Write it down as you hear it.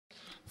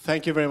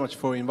Thank you very much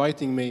for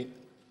inviting me,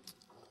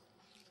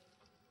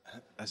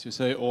 as you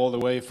say, all the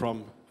way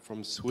from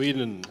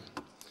Sweden,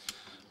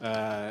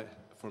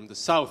 from the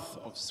south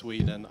of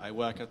Sweden. I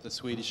work at the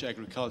Swedish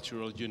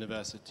Agricultural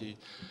University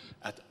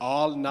at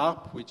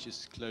ARNIKA, which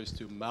is close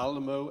to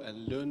Malmö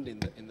and Lund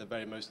in the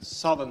very most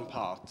southern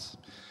part.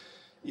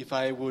 If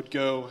I would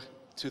go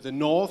to the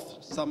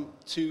north, some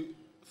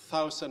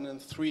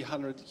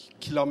 2,300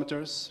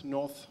 kilometers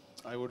north,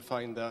 I would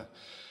find the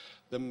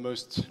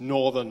most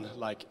northern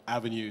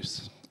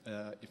avenues.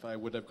 If I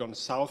would have gone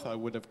south, I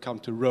would have come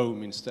to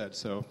Rome instead.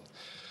 So,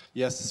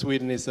 yes,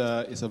 Sweden is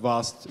a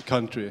vast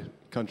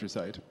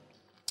countryside.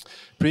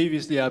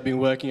 Previously, I've been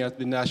working at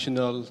the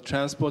National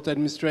Transport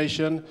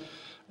Administration,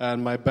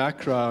 and my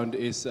background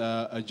is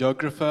a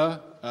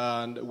geographer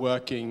and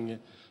working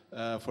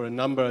for a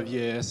number of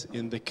years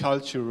in the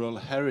cultural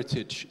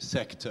heritage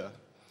sector,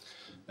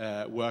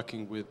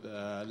 working with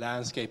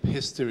landscape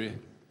history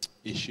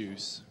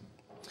issues.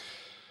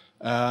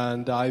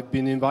 And I've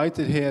been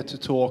invited here to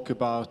talk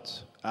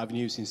about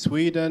avenues in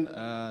Sweden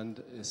and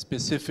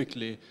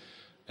specifically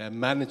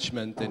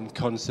management and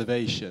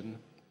conservation.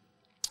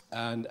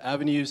 And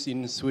avenues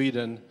in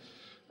Sweden,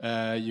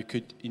 you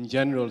could in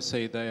general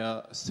say they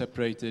are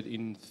separated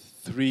in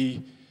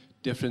three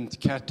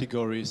different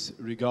categories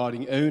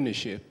regarding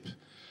ownership.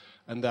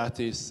 And that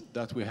is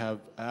that we have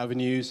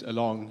avenues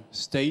along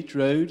state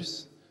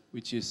roads,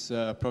 which is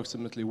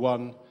approximately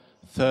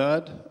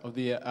 1/3 of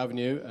the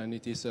avenue, and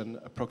it is an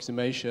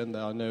approximation.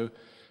 There are no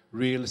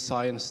real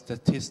science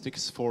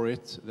statistics for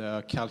it. There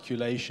are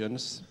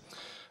calculations.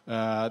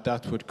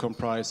 That would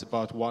comprise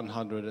about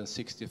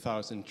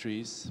 160,000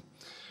 trees.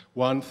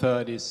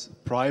 1/3 is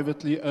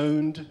privately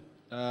owned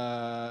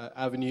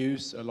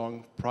avenues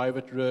along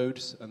private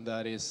roads, and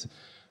that is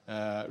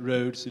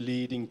roads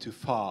leading to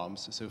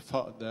farms, so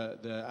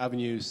the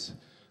avenues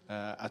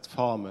at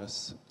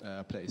farmers'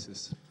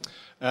 places.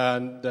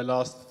 And the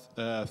last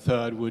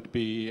third would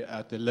be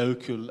at the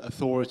local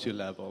authority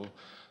level,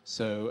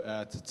 so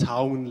at the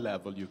town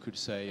level, you could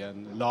say,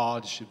 and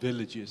large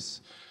villages.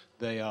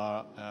 They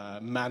are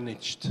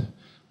managed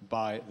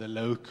by the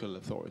local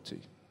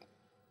authority.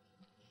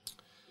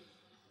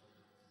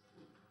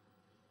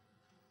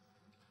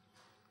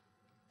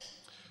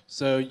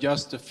 So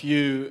just a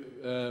few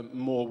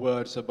more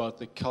words about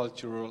the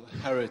cultural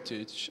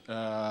heritage,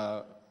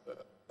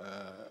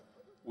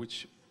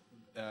 which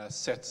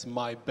sets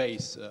my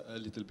base a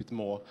little bit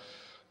more.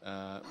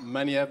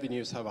 Many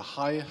avenues have a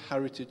high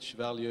heritage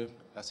value,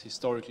 as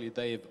historically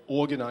they have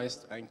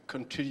organized and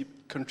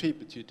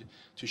contributed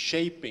to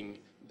shaping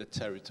the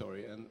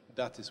territory, and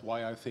that is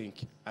why I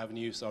think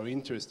avenues are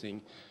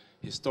interesting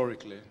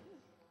historically.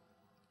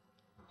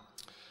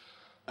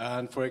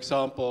 And for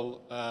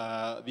example,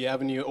 the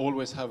avenue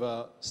always have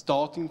a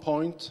starting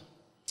point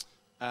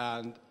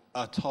and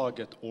a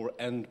target or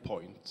end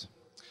point.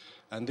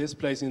 And this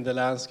place in the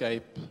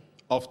landscape,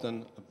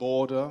 often a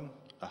border,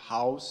 a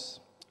house,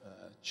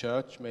 a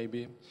church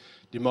maybe,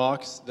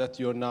 demarks that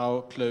you're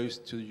now close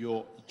to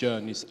your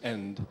journey's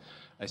end,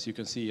 as you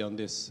can see on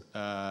this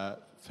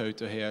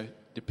photo here,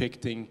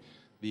 depicting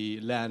the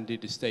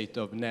landed estate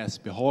of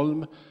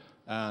Näsbyholm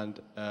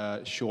and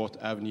a short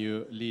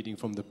avenue leading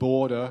from the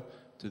border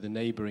to the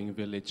neighboring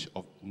village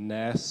of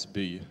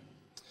Näsby.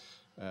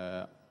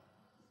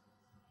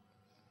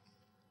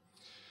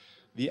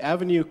 The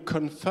avenue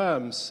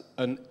confirms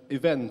an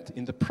event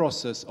in the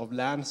process of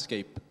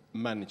landscape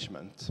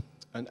management.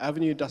 An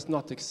avenue does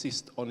not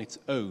exist on its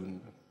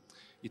own.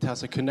 It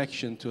has a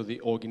connection to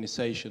the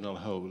organizational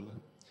whole.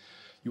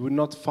 You would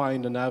not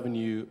find an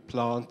avenue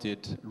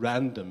planted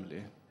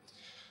randomly.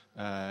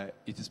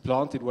 It is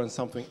planted when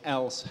something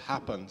else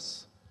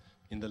happens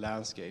in the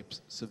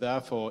landscapes. So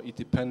therefore, it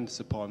depends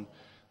upon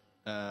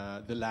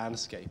the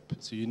landscape.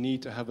 So you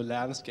need to have a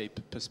landscape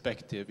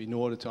perspective in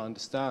order to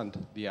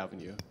understand the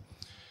avenue.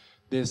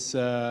 This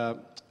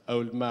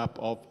old map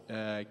of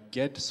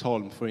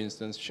Gedsholm, for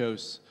instance,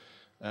 shows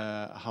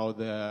how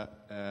the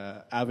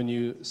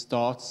avenue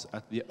starts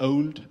at the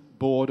old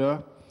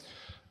border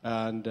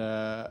and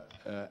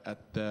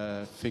at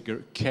the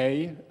figure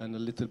K, and a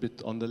little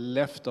bit on the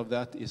left of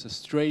that is a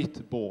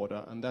straight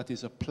border, and that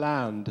is a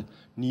planned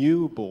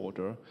new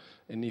border.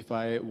 And if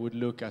I would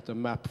look at a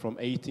map from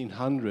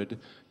 1800,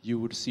 you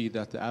would see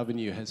that the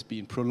avenue has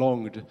been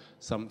prolonged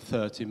some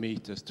 30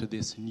 meters to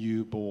this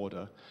new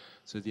border.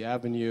 So the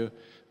avenue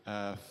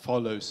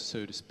follows,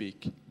 so to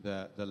speak,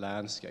 the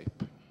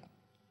landscape.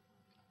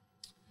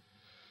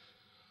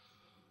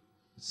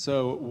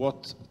 So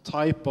what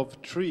type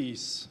of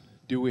trees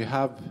do we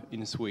have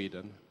in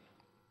Sweden?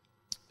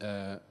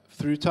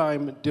 Through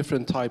time,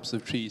 different types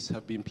of trees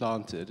have been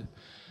planted,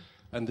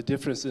 and the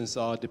differences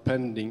are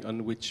depending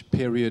on which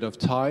period of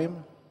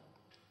time,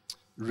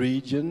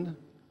 region,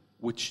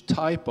 which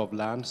type of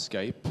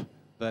landscape,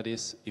 that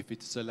is, if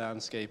it's a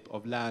landscape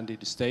of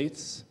landed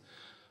estates,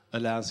 a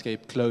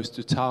landscape close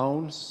to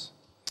towns,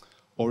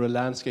 or a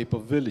landscape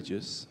of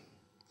villages.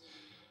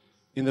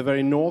 In the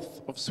very north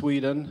of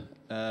Sweden,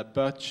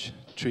 birch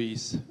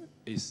trees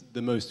is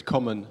the most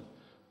common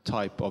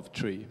type of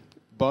tree.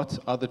 but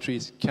other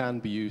trees can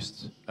be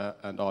used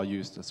and are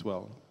used as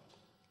well.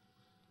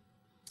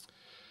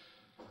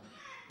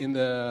 In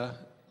the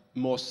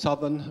more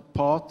southern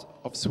part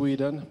of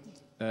Sweden,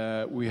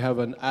 we have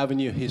an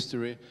avenue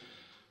history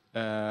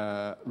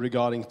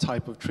regarding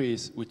type of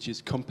trees which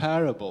is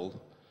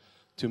comparable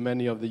to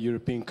many of the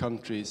European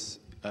countries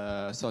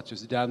such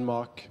as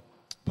Denmark,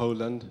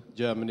 Poland,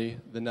 Germany,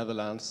 the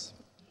Netherlands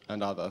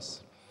and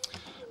others.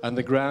 And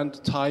the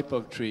grand type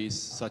of trees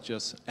such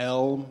as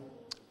elm,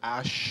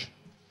 ash,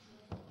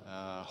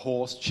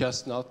 horse,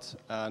 chestnut,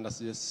 and as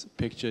this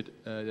picture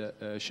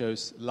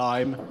shows,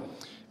 lime,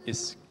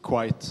 is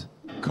quite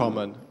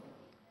common.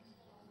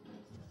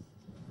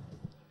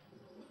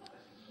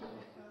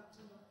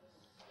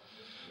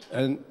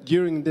 And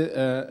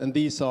and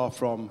these are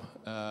from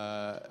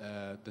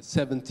the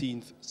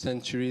 17th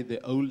century, the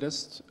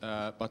oldest,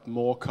 but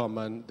more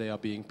common. They are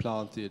being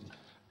planted,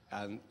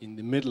 and in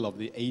the middle of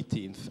the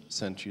 18th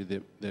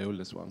century, the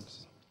oldest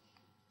ones.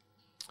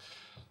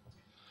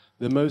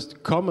 The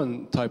most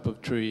common type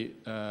of tree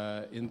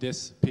in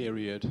this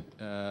period,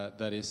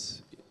 that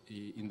is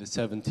in the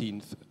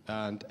 17th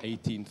and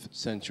 18th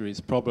centuries,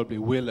 probably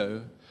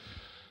willow.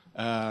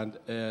 And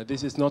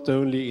this is not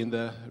only in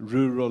the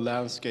rural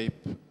landscape,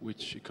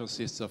 which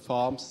consists of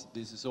farms.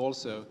 This is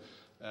also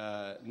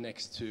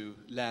next to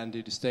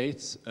landed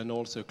estates and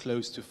also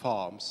close to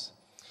farms.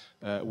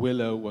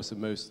 Willow was the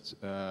most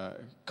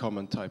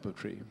common type of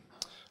tree.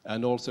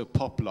 And also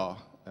poplar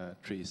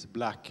trees,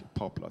 black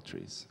poplar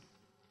trees.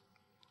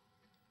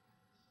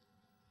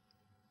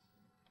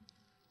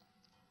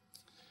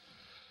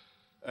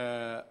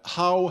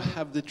 How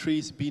have the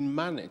trees been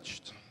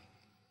managed?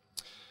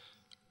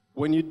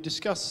 When you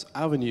discuss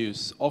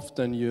avenues,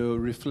 often you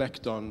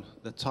reflect on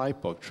the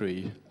type of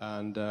tree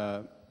and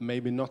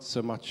maybe not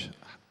so much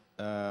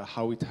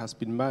how it has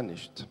been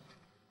managed.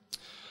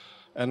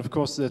 And of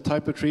course the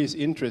type of tree is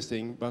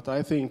interesting, but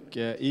I think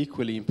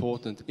equally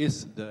important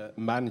is the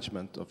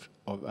management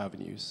of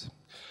avenues.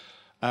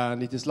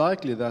 And it is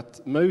likely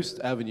that most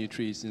avenue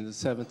trees in the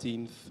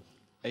 17th,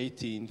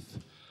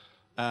 18th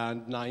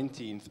and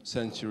 19th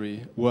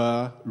century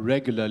were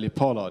regularly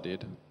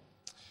pollarded,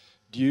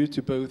 due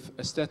to both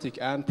aesthetic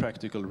and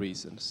practical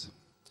reasons.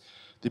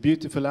 The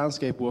beautiful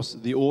landscape was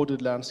the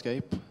ordered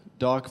landscape.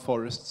 Dark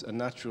forests and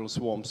natural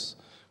swamps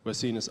were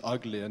seen as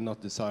ugly and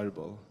not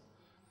desirable.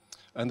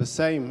 And the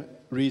same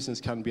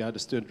reasons can be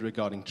understood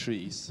regarding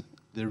trees.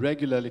 The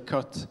regularly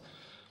cut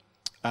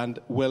and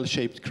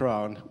well-shaped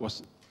crown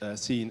was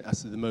seen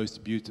as the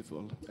most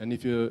beautiful. And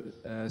if you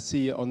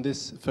see on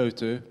this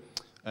photo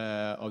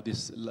of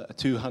this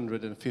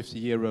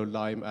 250-year-old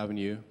lime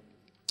avenue,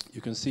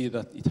 you can see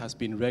that it has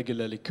been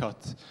regularly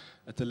cut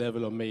at a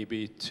level of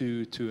maybe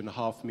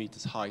 2.5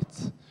 meters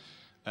height.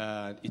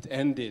 It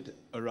ended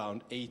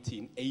around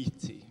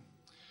 1880,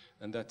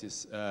 and that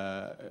is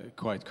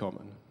quite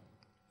common.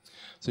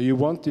 So you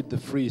wanted the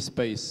free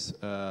space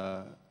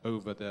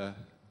over the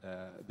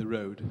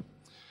road,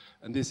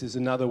 and this is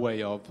another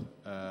way of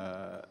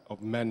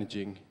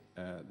managing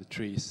the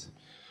trees.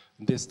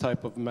 And this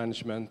type of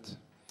management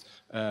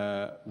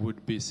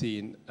would be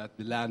seen at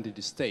the landed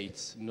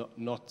estates,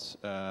 not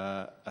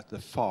at the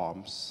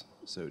farms,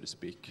 so to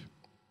speak.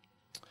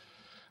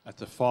 At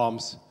the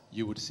farms,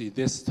 you would see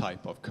this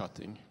type of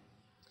cutting.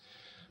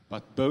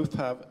 But both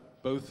have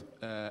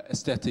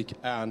aesthetic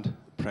and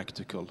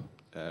practical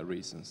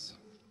reasons.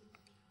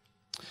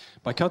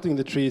 By cutting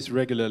the trees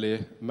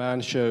regularly,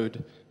 man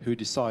showed who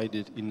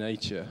decided in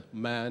nature,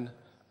 man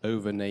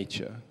over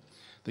nature.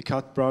 The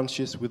cut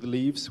branches with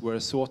leaves were a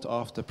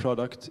sought-after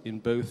product in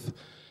both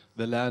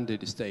the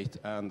landed estate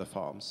and the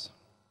farms.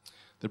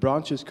 The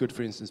branches could,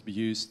 for instance, be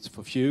used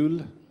for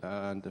fuel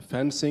and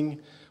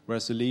fencing,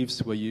 whereas the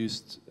leaves were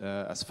used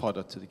as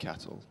fodder to the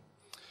cattle.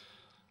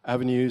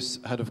 Avenues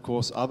had, of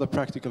course, other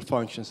practical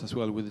functions as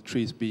well, with the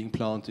trees being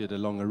planted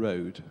along a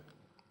road.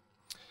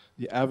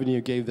 The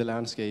avenue gave the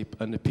landscape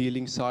an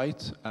appealing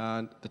sight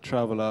and the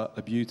traveler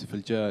a beautiful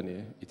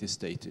journey, it is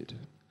stated.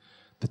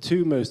 The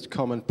two most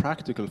common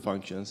practical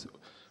functions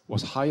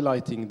was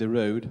highlighting the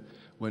road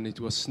when it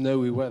was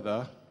snowy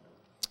weather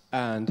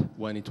and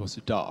when it was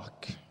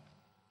dark.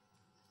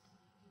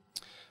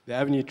 The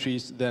avenue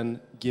trees then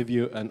give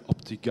you an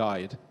optic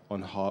guide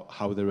on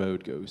how the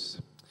road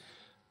goes.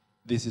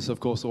 This is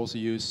of course also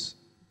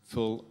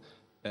useful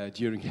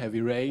during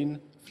heavy rain,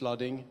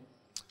 flooding,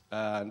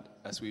 and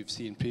as we've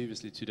seen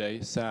previously today,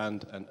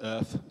 sand and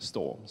earth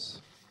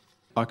storms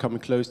are coming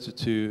close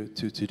to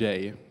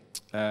today.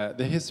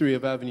 The history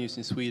of avenues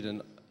in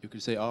Sweden, you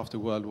could say after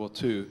World War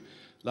II,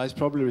 lies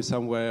probably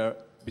somewhere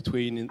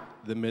between in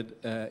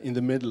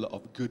the middle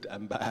of good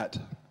and bad.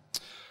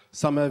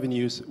 Some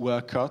avenues were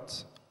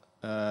cut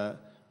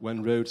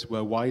when roads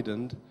were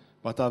widened,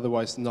 but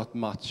otherwise not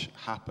much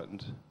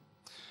happened.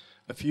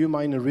 A few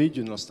minor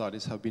regional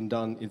studies have been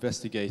done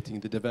investigating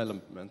the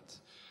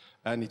development,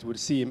 and it would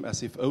seem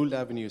as if old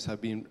avenues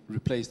have been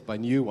replaced by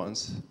new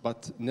ones,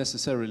 but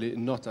necessarily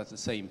not at the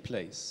same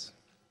place.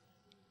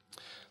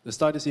 The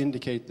studies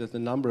indicate that the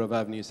number of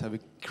avenues have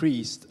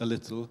increased a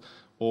little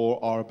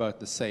or are about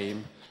the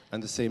same,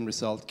 and the same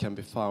result can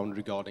be found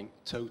regarding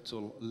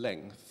total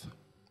length.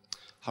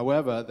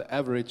 However, the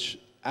average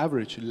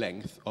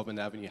length of an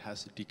avenue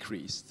has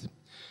decreased.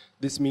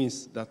 This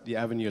means that the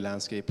avenue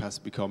landscape has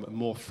become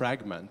more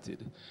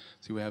fragmented.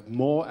 So we have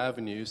more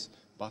avenues,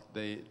 but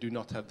they do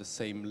not have the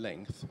same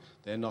length.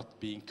 They're not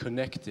being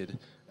connected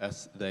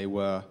as they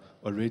were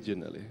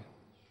originally.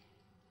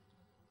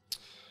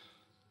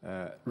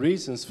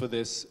 Reasons for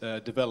this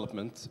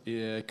development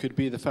could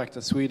be the fact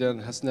that Sweden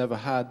has never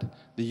had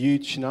the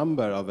huge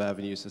number of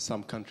avenues as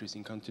some countries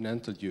in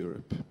continental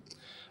Europe.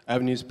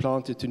 Avenues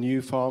planted to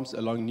new farms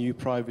along new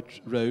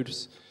private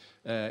roads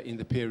in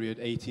the period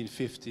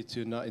 1850 to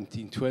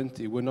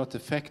 1920 were not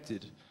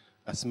affected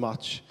as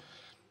much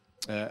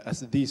as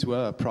these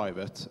were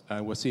private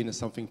and were seen as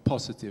something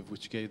positive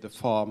which gave the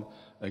farm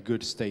a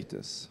good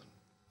status.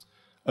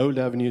 Old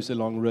avenues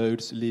along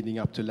roads leading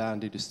up to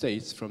landed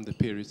estates from the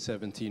period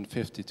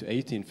 1750 to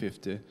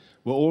 1850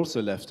 were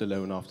also left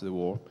alone after the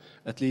war,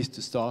 at least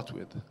to start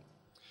with.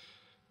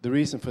 The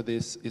reason for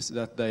this is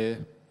that they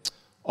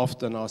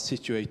often are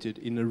situated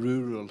in a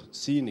rural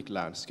scenic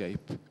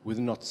landscape with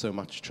not so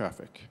much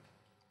traffic.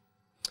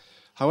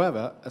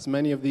 However, as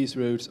many of these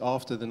roads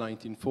after the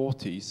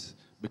 1940s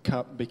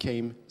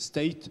became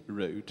state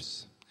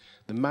roads,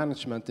 the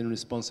management and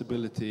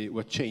responsibility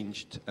were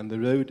changed, and the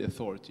road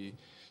authority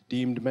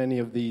deemed many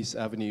of these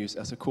avenues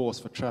as a cause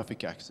for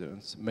traffic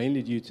accidents,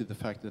 mainly due to the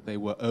fact that they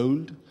were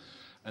old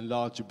and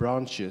large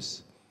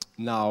branches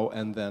now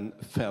and then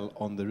fell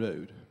on the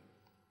road.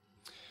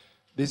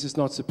 This is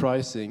not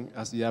surprising,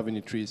 as the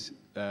avenue trees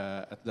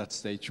at that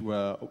stage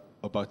were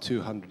about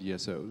 200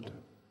 years old.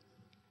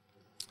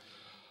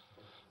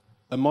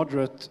 A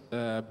moderate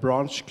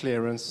branch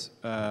clearance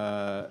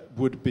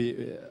would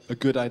be a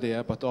good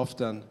idea, but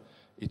often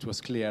it was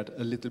cleared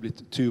a little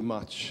bit too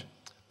much,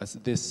 as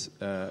this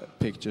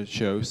picture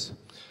shows.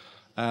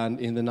 And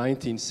in the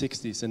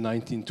 1960s and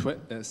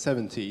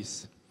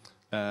 1970s,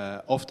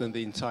 often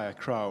the entire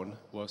crown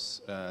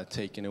was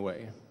taken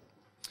away.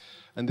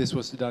 And this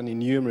was done in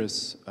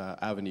numerous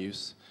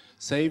avenues,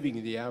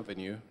 saving the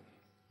avenue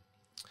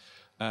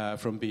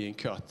from being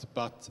cut.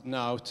 But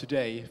now,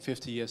 today,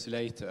 50 years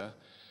later,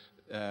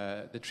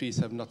 the trees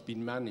have not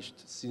been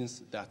managed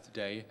since that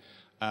day,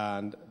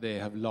 and they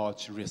have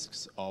large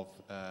risks of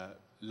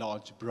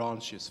large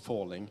branches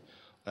falling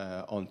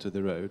onto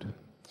the road.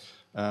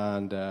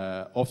 And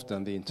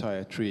often the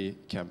entire tree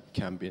can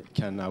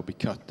now be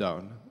cut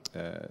down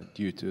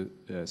due to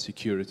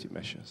security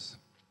measures.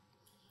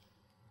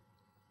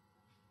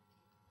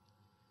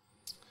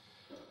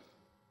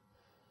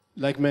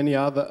 Like many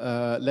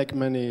other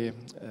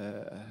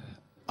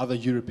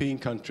European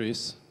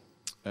countries,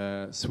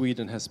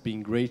 Sweden has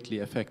been greatly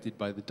affected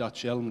by the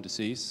Dutch elm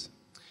disease,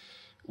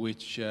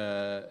 which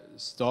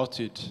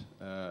started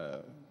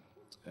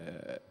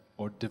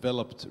or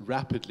developed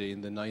rapidly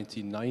in the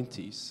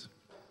 1990s.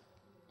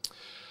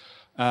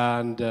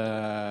 And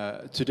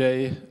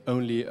today,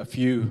 only a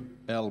few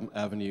elm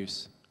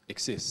avenues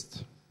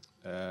exist.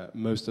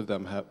 Most of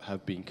them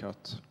have been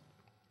cut.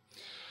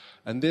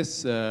 And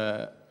this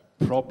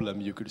problem,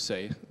 you could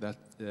say, that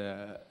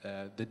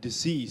the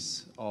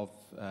disease of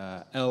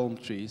elm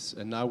trees,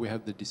 and now we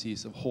have the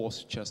disease of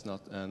horse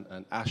chestnut and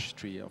ash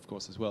tree, of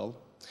course, as well,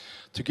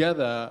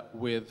 together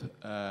with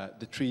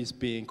the trees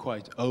being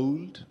quite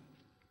old,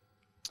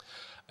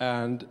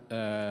 and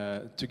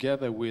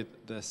together with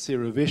the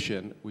zero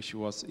vision, which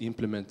was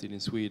implemented in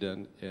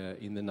Sweden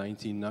in the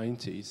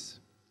 1990s,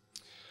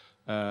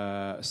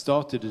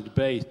 started a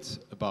debate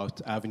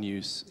about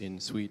avenues in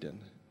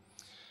Sweden.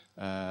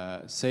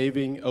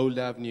 Saving old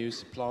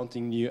avenues,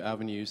 planting new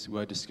avenues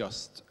were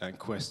discussed and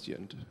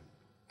questioned.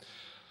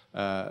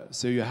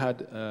 So you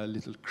had a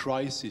little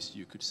crisis,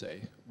 you could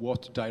say.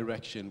 What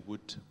direction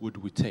would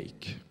we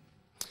take?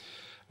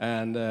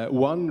 And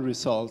one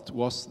important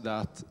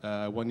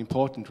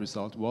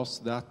result was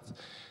that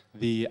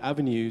the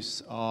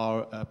avenues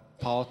are a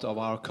part of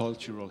our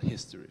cultural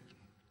history.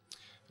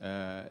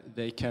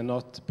 They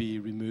cannot be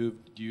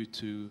removed due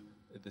to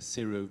the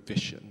zero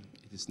vision.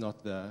 It is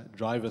not the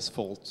driver's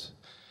fault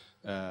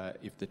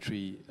if the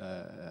tree.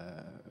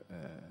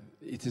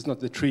 It is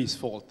not the tree's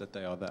fault that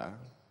they are there.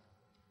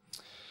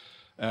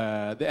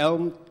 The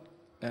elm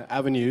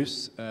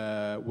avenues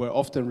were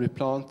often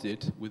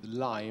replanted with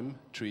lime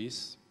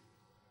trees,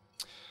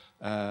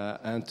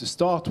 and to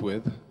start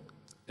with,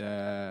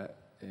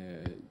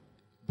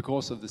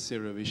 because of the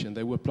zero vision,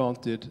 they were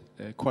planted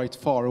quite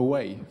far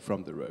away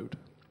from the road.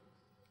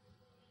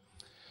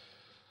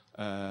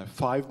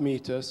 5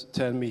 meters,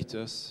 10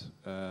 meters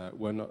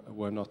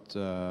were not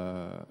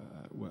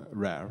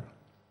rare.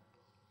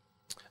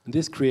 And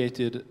this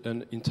created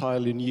an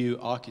entirely new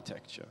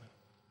architecture.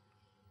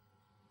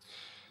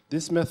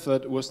 This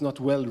method was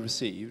not well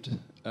received,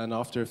 and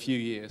after a few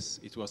years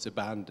it was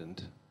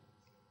abandoned.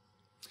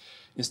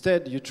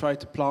 Instead, you try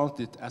to plant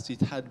it as it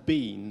had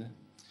been.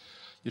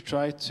 You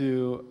try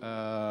to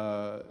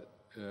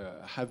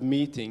have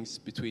meetings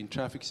between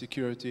traffic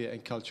security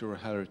and cultural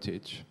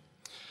heritage.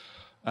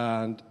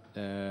 And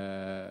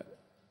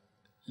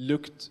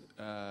looked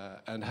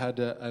and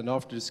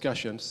after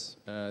discussions,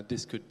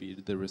 this could be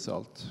the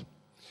result.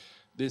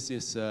 This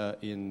is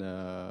in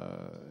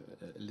a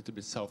little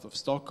bit south of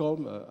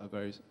Stockholm, a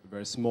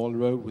very small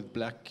road with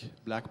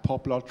black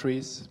poplar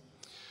trees,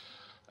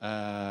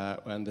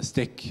 and the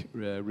stick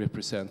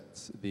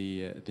represents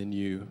the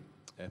new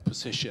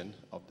position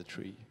of the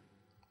tree.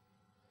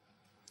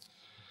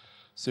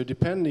 So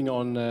depending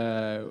on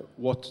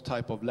what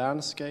type of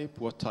landscape,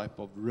 what type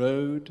of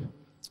road,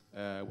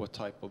 what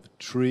type of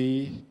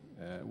tree,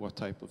 what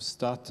type of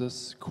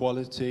status,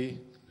 quality,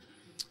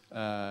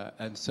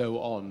 and so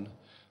on,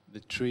 the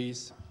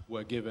trees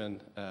were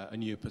given a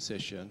new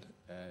position.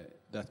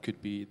 That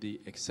could be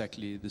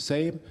exactly the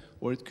same,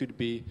 or it could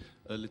be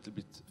a little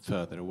bit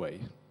further away.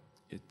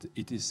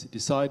 It is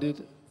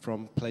decided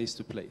from place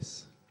to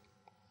place.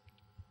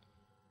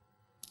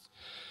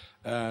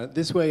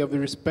 This way of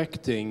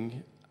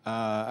respecting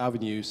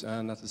avenues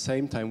and at the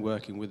same time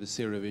working with the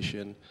zero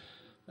vision,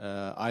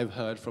 I've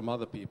heard from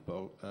other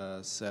people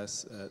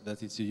says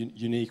that it's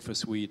unique for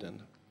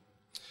Sweden.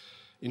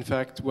 In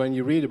fact, when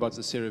you read about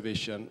the zero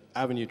vision,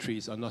 avenue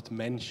trees are not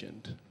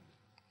mentioned.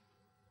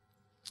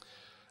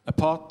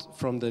 Apart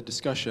from the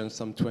discussion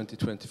some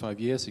 20-25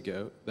 years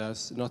ago,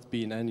 there's not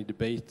been any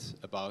debate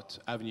about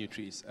avenue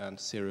trees and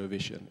zero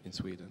vision in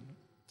Sweden.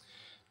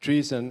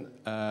 Trees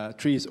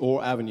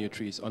or avenue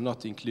trees are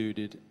not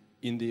included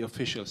in the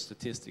official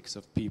statistics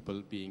of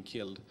people being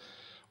killed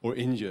or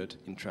injured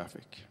in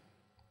traffic,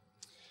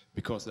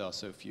 because there are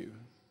so few.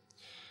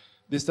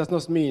 This does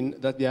not mean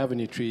that the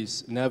avenue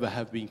trees never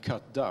have been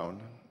cut down.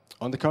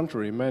 On the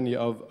contrary, many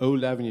of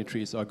old avenue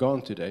trees are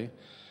gone today,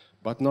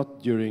 but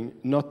not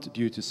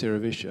due to zero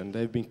vision.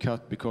 They've been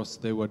cut because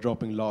they were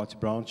dropping large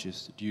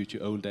branches due to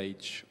old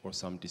age or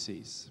some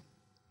disease.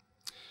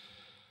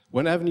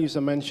 When avenues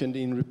are mentioned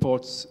in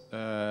reports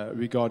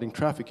regarding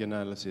traffic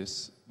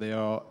analysis, they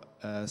are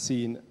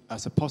seen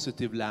as a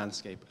positive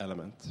landscape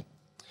element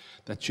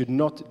that should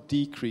not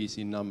decrease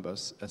in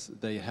numbers, as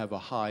they have a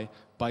high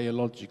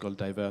biological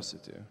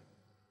diversity.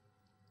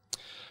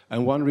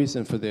 And one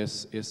reason for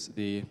this is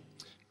the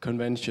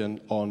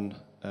Convention on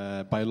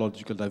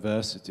Biological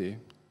Diversity,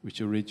 which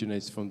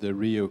originates from the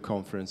Rio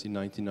Conference in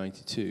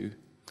 1992.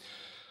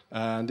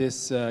 And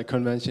this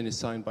convention is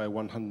signed by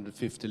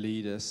 150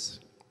 leaders,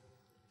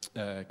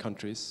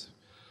 countries.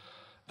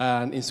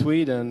 And in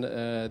Sweden,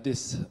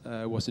 this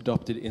was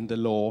adopted in the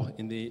law,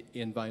 in the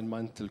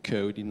Environmental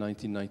Code in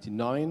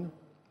 1999.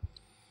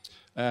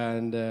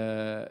 And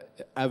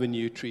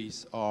avenue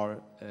trees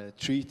are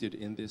treated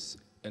in this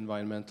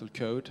environmental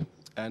code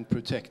and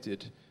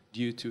protected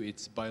due to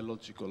its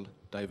biological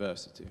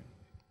diversity.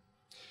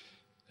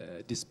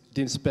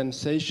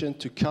 Dispensation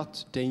to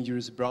cut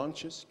dangerous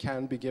branches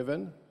can be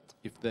given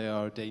if they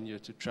are a danger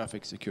to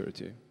traffic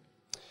security.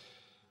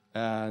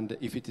 And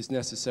if it is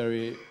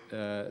necessary,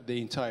 the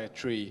entire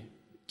tree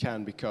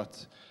can be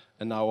cut,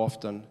 and now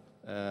often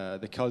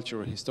the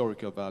cultural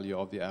historical value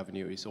of the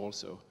avenue is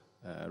also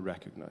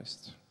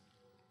recognized.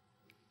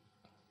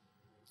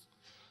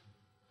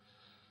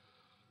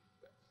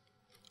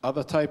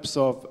 Other types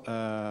of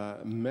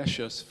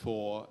measures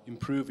for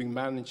improving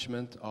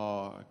management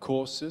are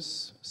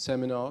courses,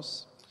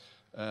 seminars,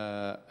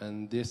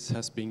 and this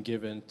has been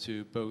given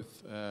to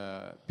both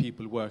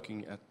people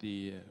working at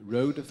the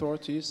road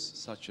authorities,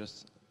 such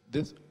as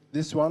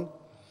this one,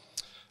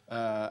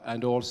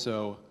 and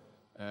also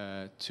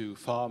to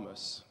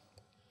farmers,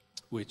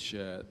 which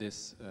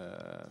this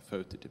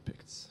photo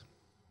depicts.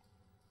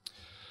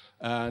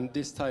 And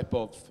this type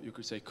of, you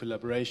could say,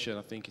 collaboration,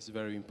 I think is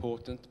very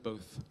important,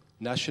 both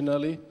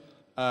nationally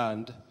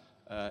and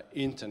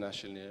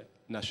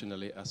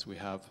internationally, as we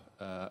have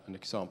an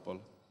example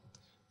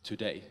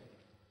today.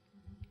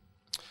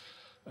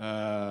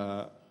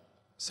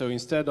 So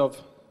instead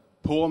of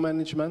poor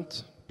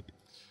management,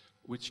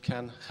 which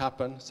can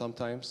happen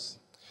sometimes,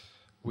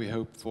 we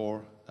hope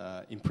for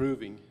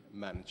improving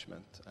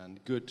management and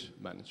good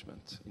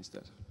management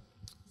instead.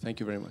 Thank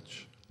you very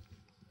much.